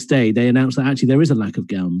very next day they announced that actually there is a lack of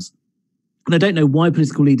gowns. And I don't know why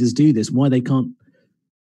political leaders do this, why they can't.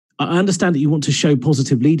 I understand that you want to show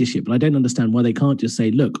positive leadership, but I don't understand why they can't just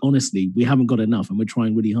say, look, honestly, we haven't got enough and we're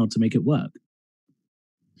trying really hard to make it work.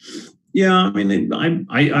 Yeah, I mean,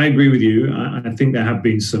 I agree with you. I think there have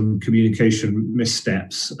been some communication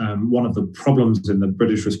missteps. One of the problems in the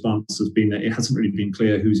British response has been that it hasn't really been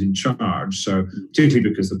clear who's in charge. So, particularly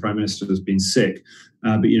because the Prime Minister has been sick,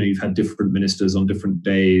 but you've had different ministers on different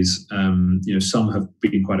days. Some have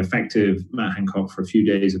been quite effective. Matt Hancock for a few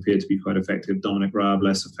days appeared to be quite effective. Dominic Raab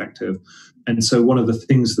less effective. And so, one of the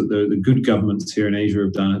things that the good governments here in Asia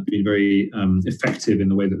have done have been very effective in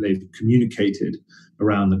the way that they've communicated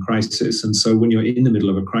around the crisis. And so when you're in the middle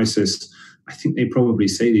of a crisis, I think they probably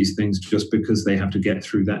say these things just because they have to get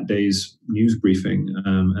through that day's news briefing.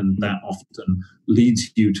 And that often leads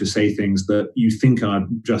you to say things that you think are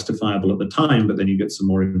justifiable at the time, but then you get some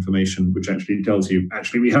more information which actually tells you,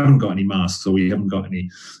 actually, we haven't got any masks or we haven't got any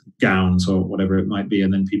gowns or whatever it might be.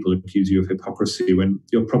 And then people accuse you of hypocrisy when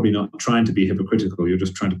you're probably not trying to be hypocritical. You're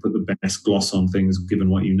just trying to put the best gloss on things given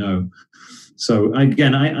what you know. So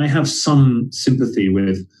again, I have some sympathy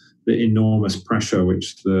with the enormous pressure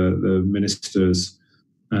which the ministers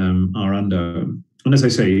are under. And as I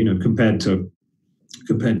say, compared to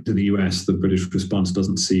the US, the British response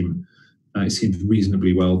doesn't seem it seems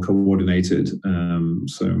reasonably well coordinated.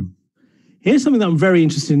 So here's something that I'm very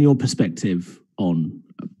interested in your perspective on,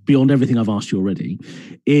 beyond everything I've asked you already,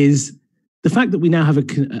 is the fact that we now have a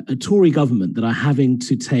Tory government that are having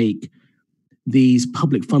to take these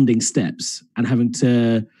public funding steps and having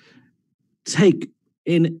to take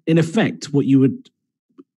in effect what you would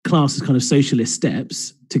class as kind of socialist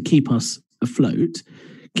steps to keep us afloat.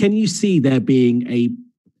 Can you see there being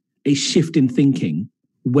a shift in thinking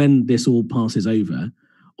when this all passes over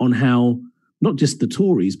on how not just the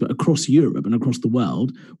Tories but across Europe and across the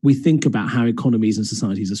world we think about how economies and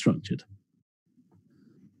societies are structured?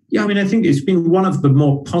 Yeah, I mean, I think it's been one of the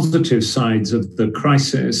more positive sides of the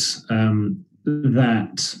crisis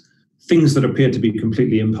that things that appear to be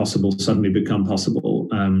completely impossible suddenly become possible.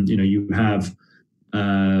 You have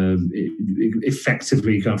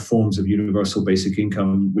effectively kind of forms of universal basic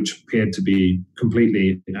income which appeared to be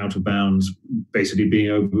completely out of bounds, basically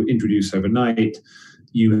being introduced overnight.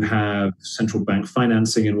 You have central bank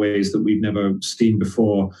financing in ways that we've never seen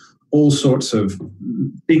before. All sorts of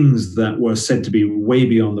things that were said to be way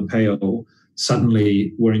beyond the pale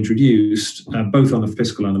suddenly were introduced, both on the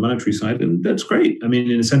fiscal and the monetary side, and that's great. I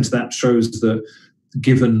mean, in a sense, that shows that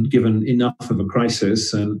given enough of a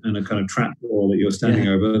crisis and a kind of trap wall that you're standing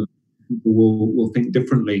over, people will think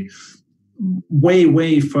differently.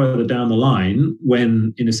 Way further down the line,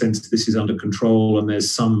 when, in a sense, this is under control and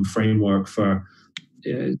there's some framework for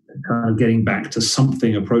kind of getting back to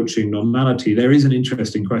something approaching normality, there is an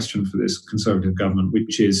interesting question for this Conservative government,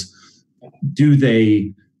 which is,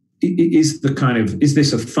 is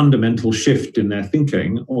this a fundamental shift in their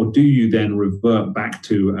thinking, or do you then revert back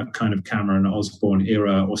to a kind of Cameron Osborne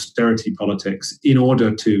era austerity politics in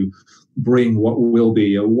order to bring what will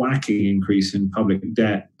be a whacking increase in public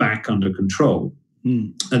debt back under control?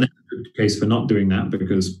 And there's a good case for not doing that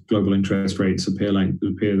because global interest rates appear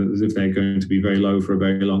as if they're going to be very low for a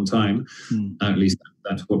very long time. At least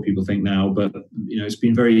that's what people think now. But it's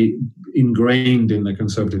been very ingrained in the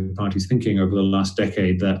Conservative Party's thinking over the last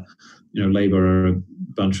decade that Labour are a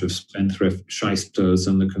bunch of spendthrift shysters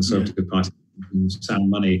and the Conservative Party sound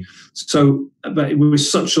money. So, but we're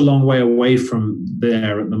such a long way away from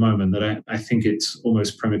there at the moment that I think it's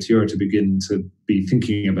almost premature to begin to be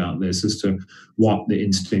thinking about this as to what the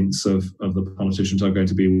instincts of the politicians are going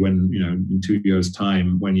to be when, in 2 years'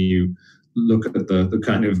 time, when you look at the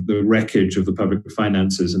kind of the wreckage of the public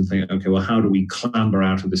finances and think, okay, well, how do we clamber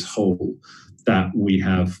out of this hole that we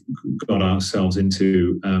have got ourselves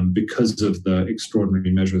into because of the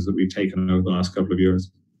extraordinary measures that we've taken over the last couple of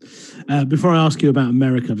years? Before I ask you about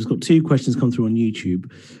America, I've just got two questions come through on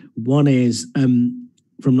YouTube. One is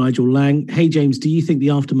from Nigel Lang. Hey, James, do you think the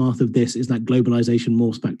aftermath of this is that globalization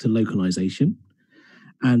morphs back to localization?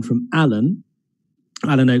 And from Alan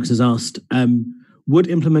Oakes has asked, would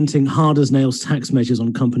implementing hard as nails tax measures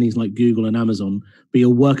on companies like Google and Amazon be a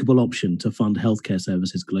workable option to fund healthcare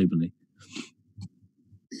services globally?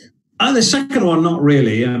 The second one, not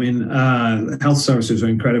really. I mean, health services are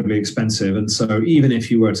incredibly expensive. And so even if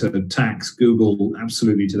you were to tax Google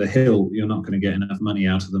absolutely to the hill, you're not going to get enough money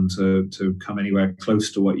out of them to come anywhere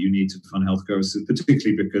close to what you need to fund health services,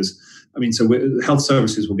 particularly because, health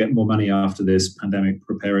services will get more money after this. Pandemic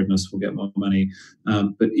preparedness will get more money.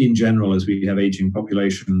 But in general, as we have aging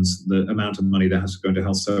populations, the amount of money that has to go into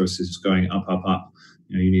health services is going up.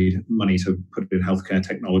 You need money to put in healthcare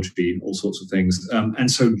technology, all sorts of things.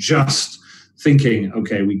 And so just thinking,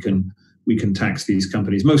 okay, we can tax these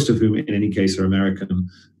companies, most of whom in any case are American,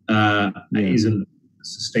 isn't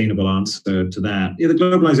sustainable answer to that. Yeah, the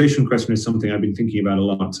globalization question is something I've been thinking about a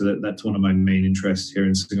lot. So that's one of my main interests here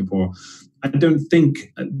in Singapore. I don't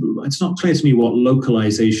think it's not clear to me what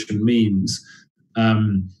localization means,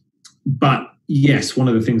 but yes, one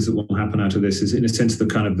of the things that will happen out of this is, in a sense, the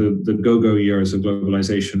kind of the go-go years of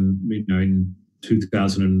globalization. In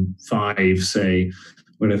 2005, say,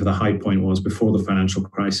 whatever the high point was before the financial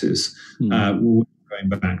crisis. We're going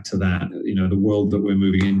back to that. The world that we're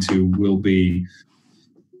moving into will be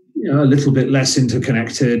a little bit less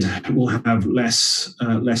interconnected. We'll have less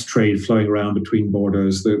trade flowing around between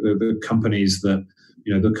borders. The companies that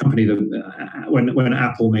the company that when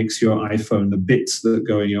Apple makes your iPhone, the bits that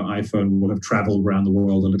go in your iPhone will have traveled around the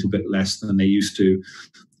world a little bit less than they used to.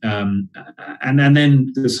 And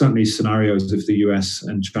then there's certainly scenarios if the US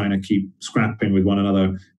and China keep scrapping with one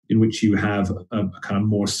another, in which you have a kind of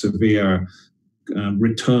more severe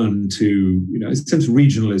return to, in a sense,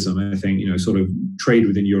 regionalism. I think, sort of trade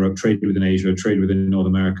within Europe, trade within Asia, trade within North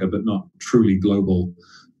America, but not truly global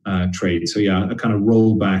trade. So yeah, a kind of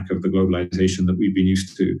rollback of the globalization that we've been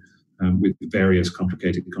used to, with various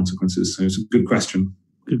complicated consequences. So it's a good question.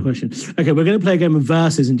 Good question. Okay, we're going to play a game of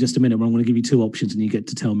verses in just a minute, where I'm going to give you two options and you get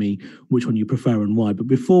to tell me which one you prefer and why. But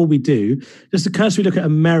before we do, just a cursory look at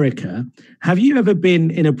America. Have you ever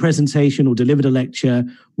been in a presentation or delivered a lecture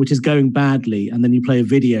which is going badly, and then you play a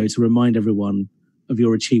video to remind everyone of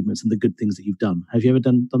your achievements and the good things that you've done? Have you ever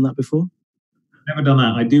done that before? Never done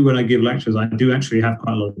that. I do when I give lectures. I do actually have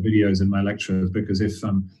quite a lot of videos in my lectures, because if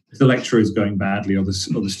the lecture is going badly or the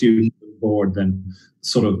student is bored, then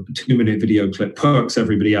sort of a 2-minute video clip perks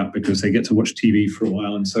everybody up because they get to watch TV for a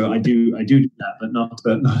while. And so I do that, but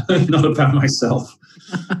not about myself.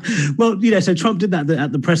 Well, so Trump did that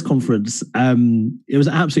at the press conference. It was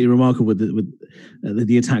absolutely remarkable with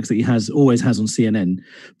the attacks that he always has on CNN.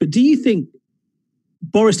 But do you think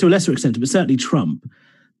Boris, to a lesser extent, but certainly Trump,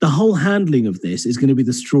 the whole handling of this is going to be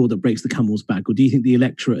the straw that breaks the camel's back? Or do you think the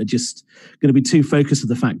electorate are just going to be too focused on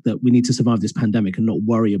the fact that we need to survive this pandemic and not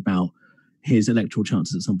worry about his electoral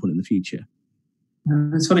chances at some point in the future?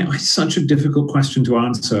 It's funny. It's such a difficult question to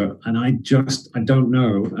answer, and I don't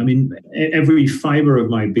know. I mean, every fiber of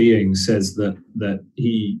my being says that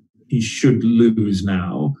he should lose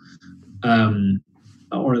now,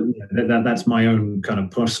 or that's my own kind of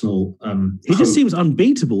personal. He just seems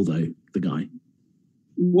unbeatable, though, the guy.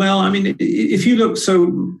 Well, I mean, if you look,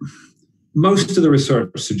 so most of the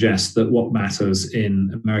research suggests that what matters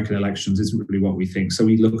in American elections isn't really what we think. So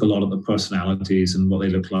we look a lot at the personalities and what they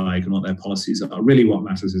look like and what their policies are. Really what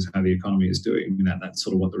matters is how the economy is doing. I mean, that's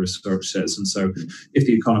sort of what the research says. And so if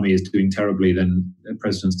the economy is doing terribly, then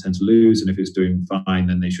presidents tend to lose. And if it's doing fine,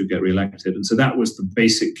 then they should get reelected. And so that was the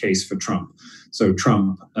basic case for Trump. So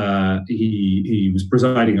Trump, he was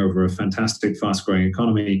presiding over a fantastic, fast-growing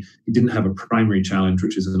economy. He didn't have a primary challenge,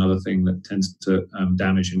 which is another thing that tends to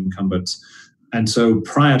damage incumbents. And so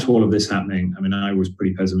prior to all of this happening, I mean, I was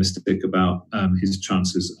pretty pessimistic about his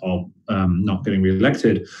chances of not getting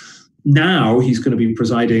reelected. Now he's going to be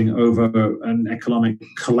presiding over an economic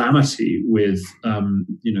calamity with,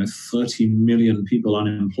 30 million people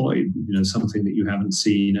unemployed, something that you haven't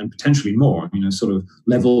seen, and potentially more, sort of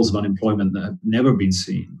levels of unemployment that have never been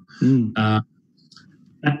seen.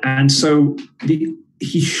 And so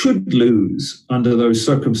he should lose under those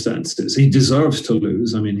circumstances. He deserves to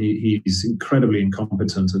lose. I mean, he's incredibly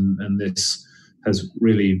incompetent, and this has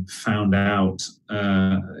really found out,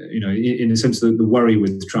 in a sense, the worry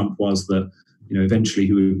with Trump was that, eventually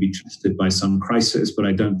he would be tested by some crisis. But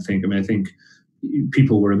I think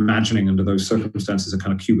people were imagining under those circumstances a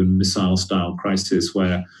kind of Cuban Missile style crisis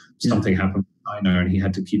where something happened in China and he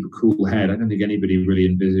had to keep a cool head. I don't think anybody really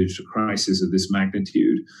envisaged a crisis of this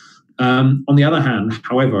magnitude. On the other hand,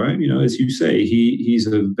 however, as you say, he's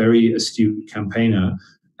a very astute campaigner.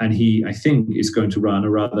 And he, I think, is going to run a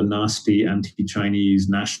rather nasty anti-Chinese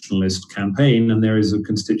nationalist campaign. And there is a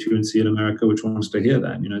constituency in America which wants to hear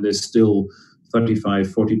that. There's still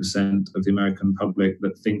 35-40% of the American public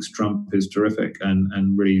that thinks Trump is terrific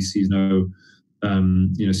and really sees no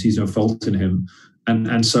fault in him.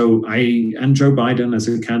 And so Joe Biden as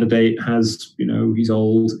a candidate has, he's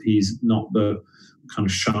old. He's not the kind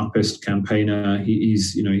of sharpest campaigner.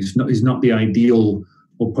 He's not the ideal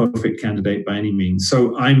or perfect candidate by any means.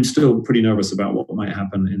 So I'm still pretty nervous about what might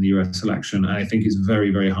happen in the US election. I think it's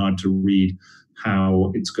very, very hard to read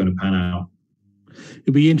how it's going to pan out.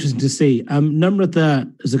 It'll be interesting to see.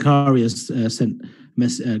 Namrata Zacharias sent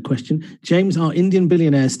a question. James, are Indian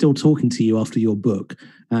billionaires still talking to you after your book?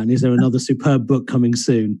 And is there another superb book coming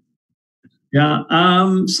soon? Yeah,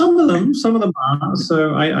 some of them are.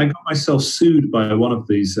 So I got myself sued by one of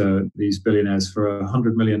these billionaires for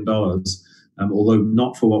 $100 million. although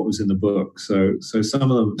not for what was in the book. So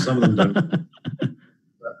some of them don't.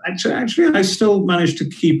 Actually, I still managed to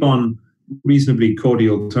keep on reasonably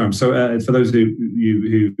cordial terms. So for those of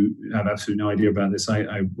you who have absolutely no idea about this,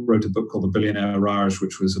 I wrote a book called The Billionaire Raj,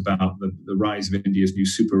 which was about the rise of India's new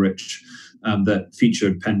super rich, that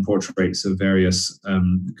featured pen portraits of various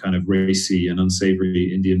kind of racy and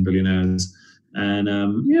unsavory Indian billionaires.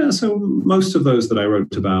 And so most of those that I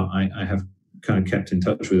wrote about, I have kind of kept in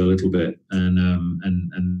touch with a little bit,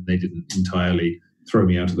 and they didn't entirely throw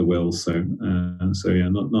me out of the will. So yeah,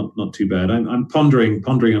 not too bad. I'm pondering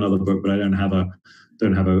another book, but I don't have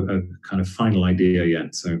a kind of final idea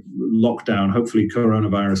yet. So lockdown, hopefully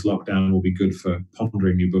coronavirus lockdown will be good for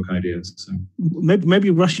pondering new book ideas. So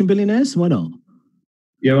maybe Russian billionaires. Why not?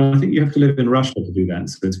 Yeah, well, I think you have to live in Russia to do that,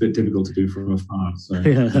 so it's a bit difficult to do from afar. So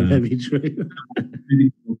yeah, that may be true.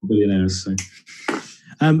 Maybe billionaires. So.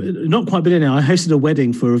 Not quite billionaire. I hosted a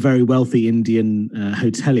wedding for a very wealthy Indian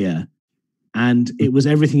hotelier. And it was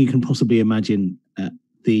everything you can possibly imagine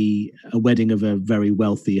a wedding of a very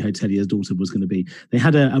wealthy hotelier's daughter was going to be. They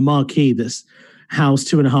had a marquee that's housed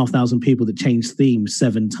 2,500 people that changed themes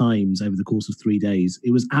 7 times over the course of 3 days.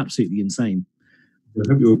 It was absolutely insane. I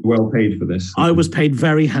hope you were well paid for this. I was paid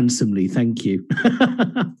very handsomely, thank you.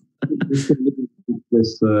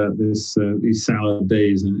 These salad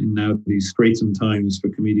days and now these straitened times for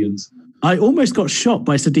comedians. I almost got shot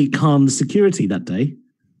by Sadiq Khan's security that day.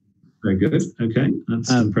 Very good. Okay, that's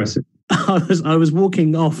impressive. I was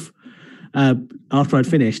walking off after I'd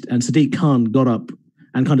finished, and Sadiq Khan got up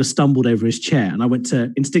and kind of stumbled over his chair, and I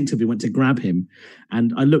instinctively went to grab him,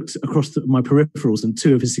 and I looked across my peripherals, and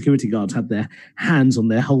 2 of his security guards had their hands on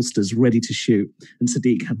their holsters ready to shoot, and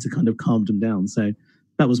Sadiq had to kind of calm them down. So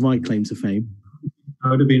that was my claim to fame. I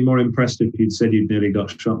would have been more impressed if you'd said you'd nearly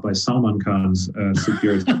got shot by Salman Khan's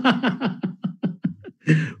security.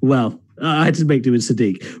 Well, I had to make do with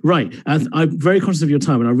Sadiq. Right. I'm very conscious of your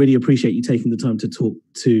time, and I really appreciate you taking the time to talk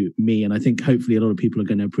to me. And I think hopefully a lot of people are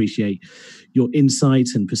going to appreciate your insight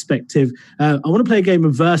and perspective. I want to play a game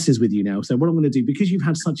of verses with you now. So what I'm going to do, because you've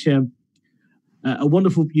had such a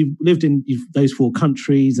wonderful, you've lived in those 4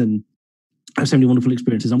 countries and have so many wonderful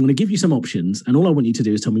experiences, I'm going to give you some options. And all I want you to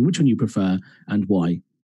do is tell me which one you prefer and why.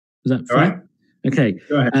 Is that fair? All right. Okay.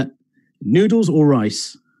 Go ahead. Noodles or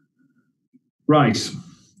rice? Rice.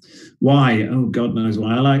 Why? Oh, God knows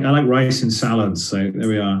why. I like rice and salads. So there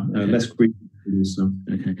we are. Less green.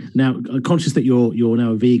 Okay. Now, I'm conscious that you're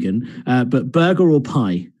now a vegan, but burger or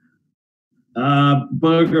pie?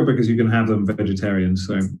 Burger, because you can have them vegetarian.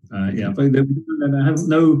 So yeah, but I have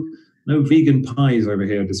no vegan pies over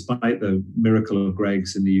here, despite the miracle of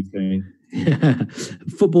Greggs in the UK. Yeah.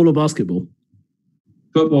 Football or basketball?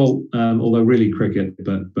 Football, although really cricket,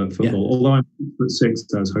 but football. Yeah. Although I'm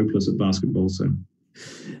 6'6", I was hopeless at basketball. So,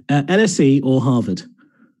 LSE or Harvard?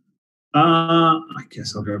 I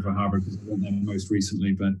guess I'll go for Harvard because I went there most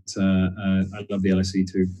recently, but I love the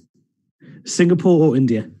LSE too. Singapore or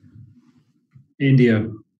India? India,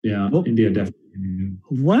 yeah, oh. India definitely.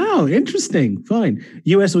 Wow, interesting. Fine.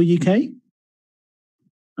 US or UK?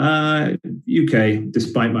 UK,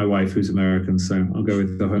 despite my wife who's American, so I'll go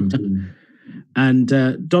with the home team. And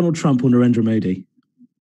Donald Trump or Narendra Modi?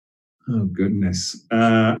 Oh, goodness.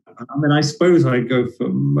 I mean, I suppose I'd go for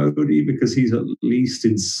Modi because he's at least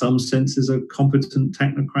in some senses a competent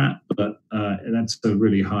technocrat, but that's a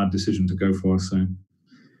really hard decision to go for. So,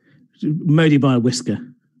 Modi by a whisker?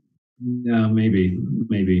 Yeah, maybe.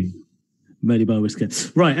 Modi by a whisker.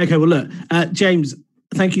 Right, okay, well, look, James,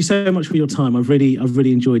 thank you so much for your time. I've really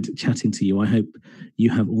enjoyed chatting to you. I hope you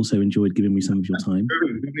have also enjoyed giving me some of your time.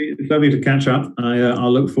 It's lovely to catch up.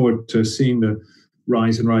 I'll look forward to seeing the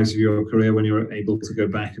rise of your career when you're able to go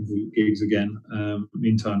back and do gigs again.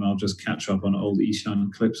 Meantime, I'll just catch up on old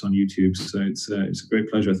Ishan clips on YouTube. So it's a great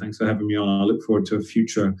pleasure. Thanks for having me on. I look forward to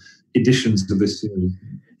future editions of this series.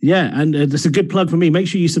 Yeah, and that's a good plug for me. Make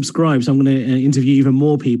sure you subscribe. So I'm going to interview even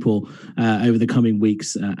more people over the coming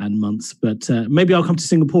weeks and months. But maybe I'll come to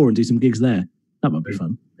Singapore and do some gigs there. That might be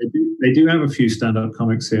fun. They do have a few stand-up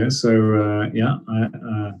comics here. So yeah,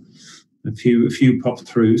 a few popped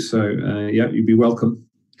through. So yeah, you'd be welcome.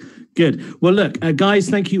 Good. Well, look, guys,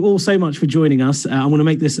 thank you all so much for joining us. I'm going to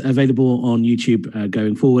make this available on YouTube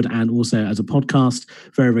going forward and also as a podcast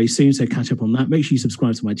very, very soon. So catch up on that. Make sure you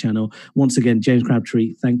subscribe to my channel. Once again, James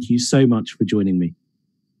Crabtree, thank you so much for joining me.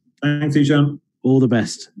 Thanks, Ishan. All the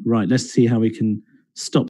best. Right, let's see how we can stop